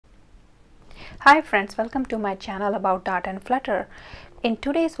Hi friends, welcome to my channel about Dart and Flutter. In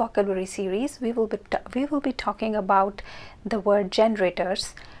today's vocabulary series, we will be talking about the word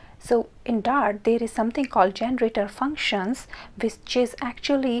generators. So in Dart, there is something called generator functions, which is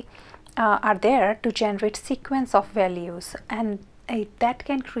actually are there to generate sequence of values, and that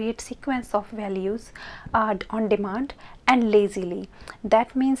can create sequence of values on demand and lazily.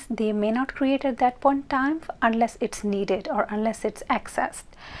 That means they may not create at that point in time unless it's needed or unless it's accessed.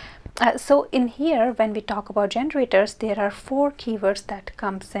 So in here, when we talk about generators, there are four keywords that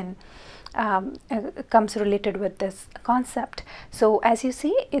comes related with this concept. So as you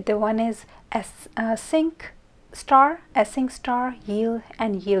see, the one is sync star, async star, yield,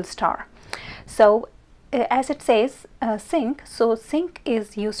 and yield star. So as it says sync, so sync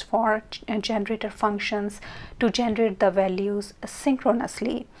is used for generator functions to generate the values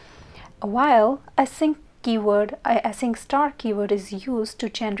synchronously, while async star keyword is used to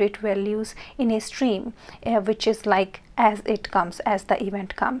generate values in a stream, which is like as it comes, as the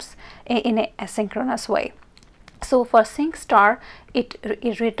event comes in a asynchronous way. So for sync star, it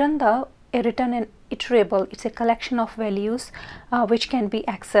return an iterable. It's a collection of values which can be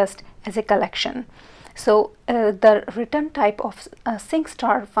accessed as a collection. So the return type of sync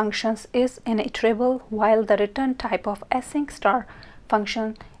star functions is an iterable, while the return type of async star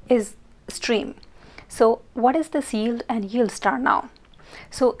function is stream. So what is this yield and yield star now?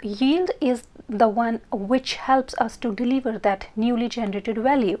 So yield is the one which helps us to deliver that newly generated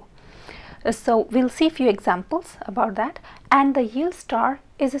value. So we'll see a few examples about that. And the yield star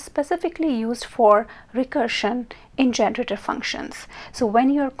is specifically used for recursion in generator functions. So when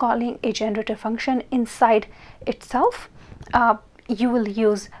you're calling a generator function inside itself, you will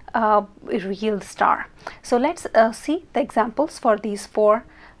use yield star. So let's see the examples for these four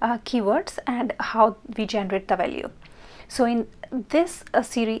keywords and how we generate the value. So in this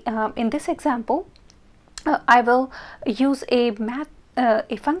in this example, I will use a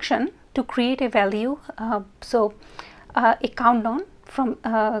function to create a value. So a countdown from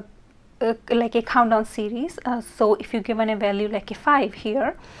like a countdown series. So if you're given a value like a 5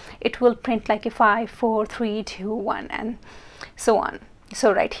 here, it will print like a 5, 4, 3, 2, 1, and so on.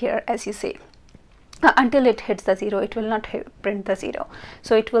 So right here, as you see, until it hits the 0, it will not print the 0.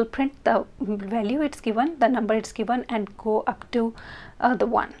 So it will print the value it's given, the number it's given, and go up to the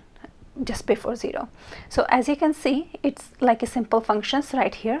 1 just before 0. So as you can see, it's like a simple functions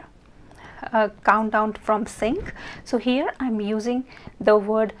right here. Countdown from sync. So here I'm using the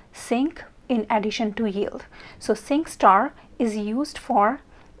word sync in addition to yield. So sync star is used for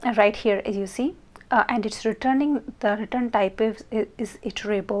right here, as you see, and it's returning, the return type is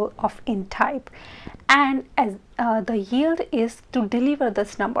iterable of int type, and as the yield is to deliver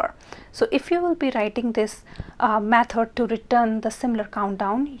this number. So if you will be writing this method to return the similar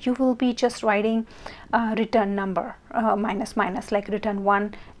countdown, you will be just writing return number minus minus, like return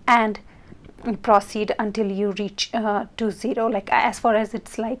 1 and proceed until you reach to 0. Like as far as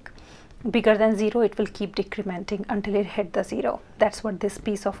it's like bigger than 0, it will keep decrementing until it hit the 0. That's what this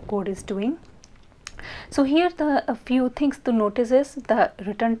piece of code is doing. So here a few things to notice is the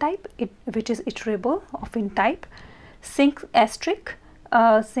return type, which is iterable of int type, sync asterisk,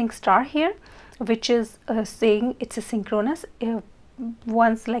 sync star here, which is saying it's a synchronous.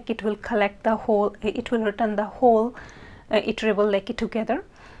 Once like it will collect the whole, it will return the whole iterable like together.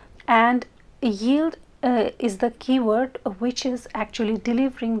 And yield is the keyword which is actually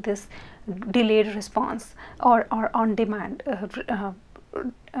delivering this delayed response or on demand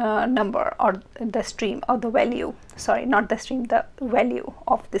number, or the stream, or the value, sorry, not the stream, the value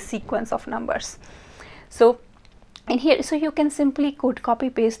of the sequence of numbers. So in here, so you can simply copy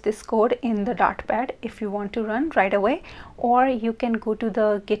paste this code in the Dartpad if you want to run right away, or you can go to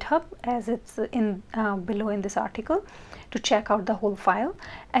the GitHub as it's in below in this article to check out the whole file.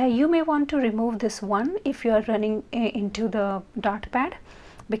 You may want to remove this one if you are running into the Dartpad,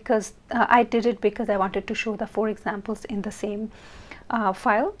 because I did it because I wanted to show the 4 examples in the same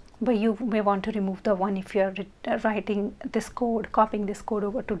file, but you may want to remove the one if you are writing this code, copying this code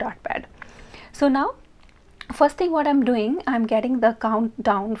over to Dartpad. So now, first thing what I'm doing, I'm getting the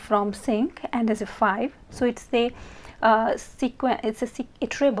countdown from sync, and as a 5. So it's a sequence, it's a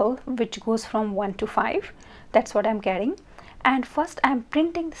iterable which goes from 1 to 5. That's what I'm getting. And first I'm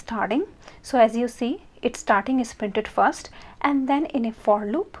printing the starting. So as you see, its starting is printed first, and then in a for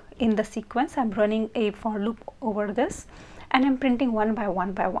loop in the sequence, I'm running a for loop over this, and I'm printing one by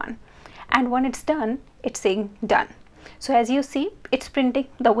one by one. And when it's done, it's saying done. So as you see, it's printing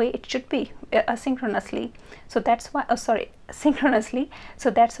the way it should be, asynchronously. So that's why, synchronously.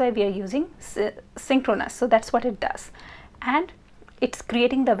 So that's why we are using synchronous. So that's what it does. And it's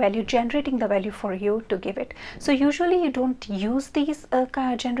creating the value, generating the value for you to give it. So usually you don't use these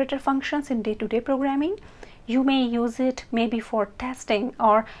generator functions in day-to-day programming. You may use it maybe for testing,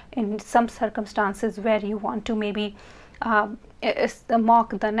 or in some circumstances where you want to maybe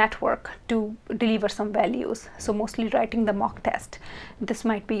mock the network to deliver some values. So mostly writing the mock test, this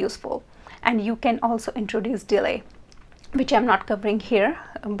might be useful. And you can also introduce delay, which I'm not covering here,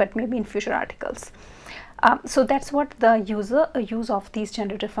 but maybe in future articles. So that's what the use of these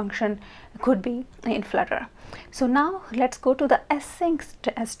generator function could be in Flutter. So now let's go to the async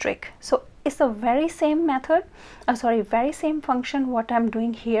trick. So it's a very same method, very same function what I'm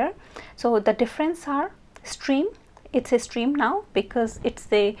doing here. So the difference are stream. It's a stream now because it's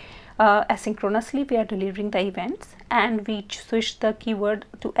a asynchronously we are delivering the events, and we switch the keyword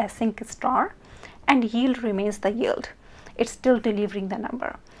to async star, and yield remains the yield. It's still delivering the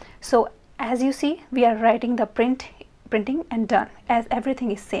number. So as you see, we are writing the printing and done, as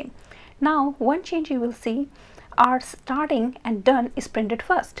everything is same. Now one change you will see, our starting and done is printed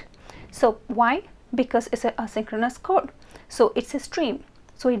first. So why? Because it's a asynchronous code. So it's a stream.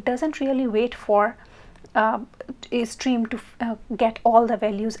 So it doesn't really wait for a stream to get all the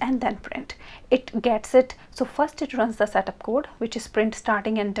values and then print. It gets it. So first it runs the setup code, which is print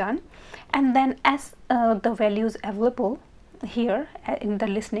starting and done, and then as the values available here in the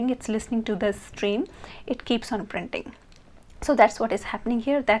listening, it's listening to the stream, it keeps on printing. So that's what is happening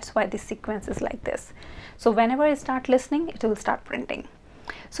here. That's why this sequence is like this. So whenever I start listening, it will start printing.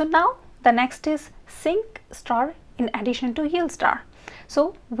 So now the next is sync star in addition to yield star.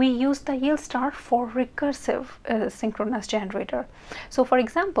 So we use the yield star for recursive synchronous generator. So for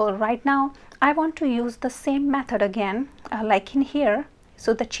example, right now I want to use the same method again, like in here.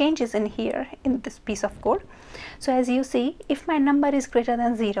 So the change is in here in this piece of code. So as you see, if my number is greater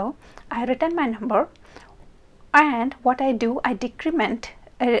than 0, I return my number, and what I do, I decrement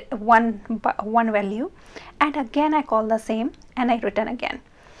one value, and again I call the same and I return again.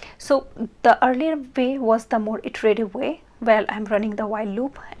 So the earlier way was the more iterative way, where I'm running the while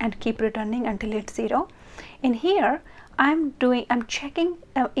loop and keep returning until it's 0. In here I'm checking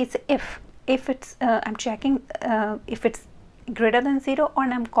it's if it's I'm checking if it's greater than 0,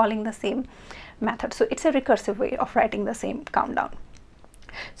 and I'm calling the same method. So it's a recursive way of writing the same countdown.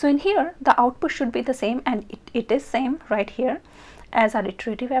 So in here the output should be the same, and it is same right here as our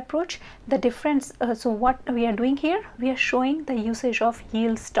iterative approach. The difference, so what we are doing here, we are showing the usage of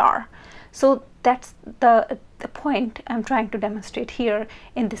yield star. So that's the point I'm trying to demonstrate here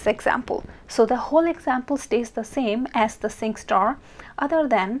in this example. So the whole example stays the same as the sync star, other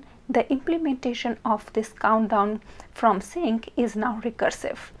than the implementation of this countdown from sync is now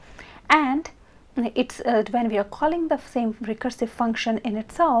recursive, and it's when we are calling the same recursive function in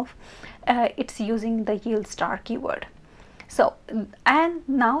itself, it's using the yield star keyword. So, and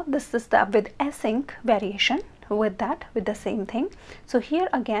now this is the with async variation with the same thing. So here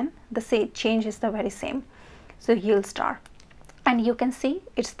again the change is the very same. So yield star, and you can see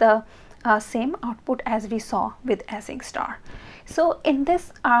it's the same output as we saw with async star. So in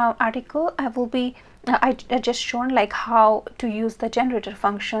this article I will be I just shown like how to use the generator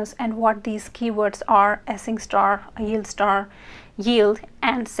functions and what these keywords are: async star, yield,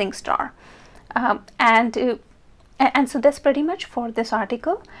 and sync star. And so that's pretty much for this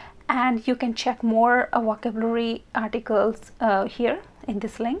article, and you can check more vocabulary articles here in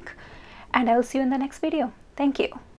this link, and I will see you in the next video. Thank you.